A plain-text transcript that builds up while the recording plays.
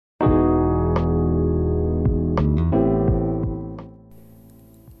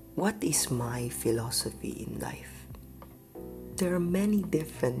What is my philosophy in life? There are many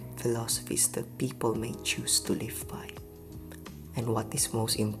different philosophies that people may choose to live by. And what is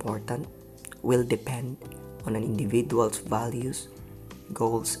most important will depend on an individual's values,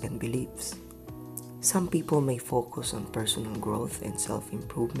 goals, and beliefs. Some people may focus on personal growth and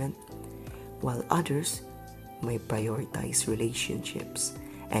self-improvement, while others may prioritize relationships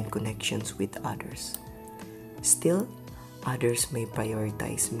and connections with others. Still, others may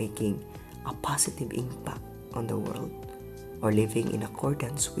prioritize making a positive impact on the world or living in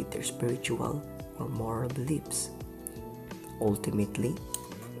accordance with their spiritual or moral beliefs. Ultimately,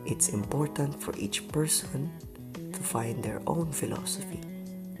 it's important for each person to find their own philosophy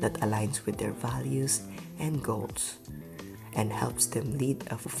that aligns with their values and goals and helps them lead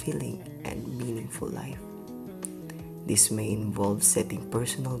a fulfilling and meaningful life. This may involve setting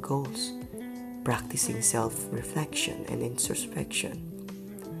personal goals, practicing self-reflection and introspection,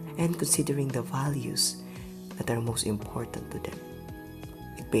 and considering the values that are most important to them.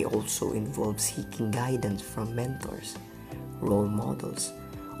 It may also involve seeking guidance from mentors, role models,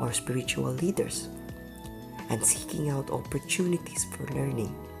 or spiritual leaders, and seeking out opportunities for learning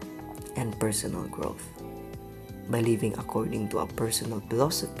and personal growth. By living according to a personal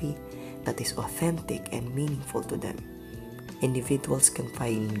philosophy that is authentic and meaningful to them, individuals can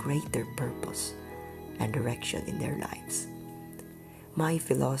find greater purpose and direction in their lives. My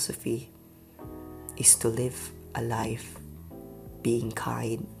philosophy is to live a life being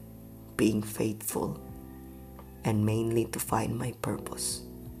kind, being faithful, and mainly to find my purpose.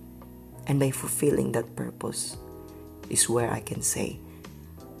 And by fulfilling that purpose is where I can say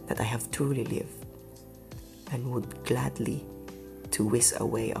that I have truly lived and would gladly to whisk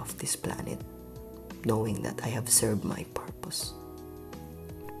away off this planet, knowing that I have served my purpose.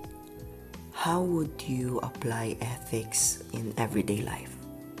 How would you apply ethics in everyday life?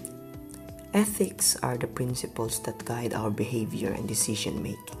 Ethics are the principles that guide our behavior and decision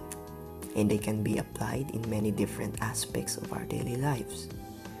making, and they can be applied in many different aspects of our daily lives.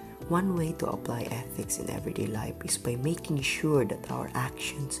 One way to apply ethics in everyday life is by making sure that our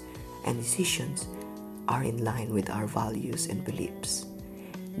actions and decisions are in line with our values and beliefs.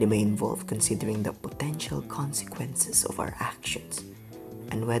 They may involve considering the potential consequences of our actions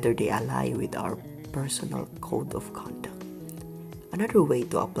and whether they align with our personal code of conduct. Another way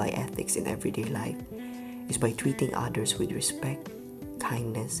to apply ethics in everyday life is by treating others with respect,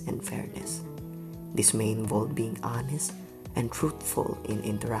 kindness, and fairness. This may involve being honest and truthful in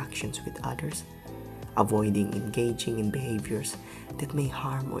interactions with others, avoiding engaging in behaviors that may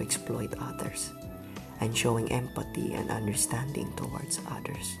harm or exploit others, and showing empathy and understanding towards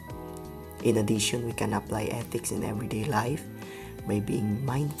others. In addition, we can apply ethics in everyday life by being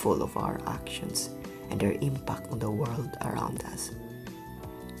mindful of our actions and their impact on the world around us.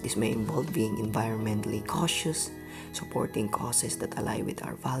 This may involve being environmentally cautious, supporting causes that align with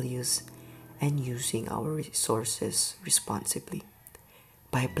our values, and using our resources responsibly.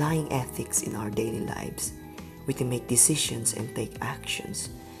 By applying ethics in our daily lives, we can make decisions and take actions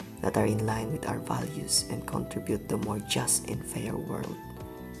that are in line with our values and contribute to a more just and fair world,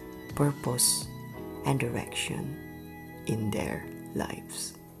 purpose, and direction in their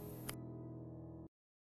lives.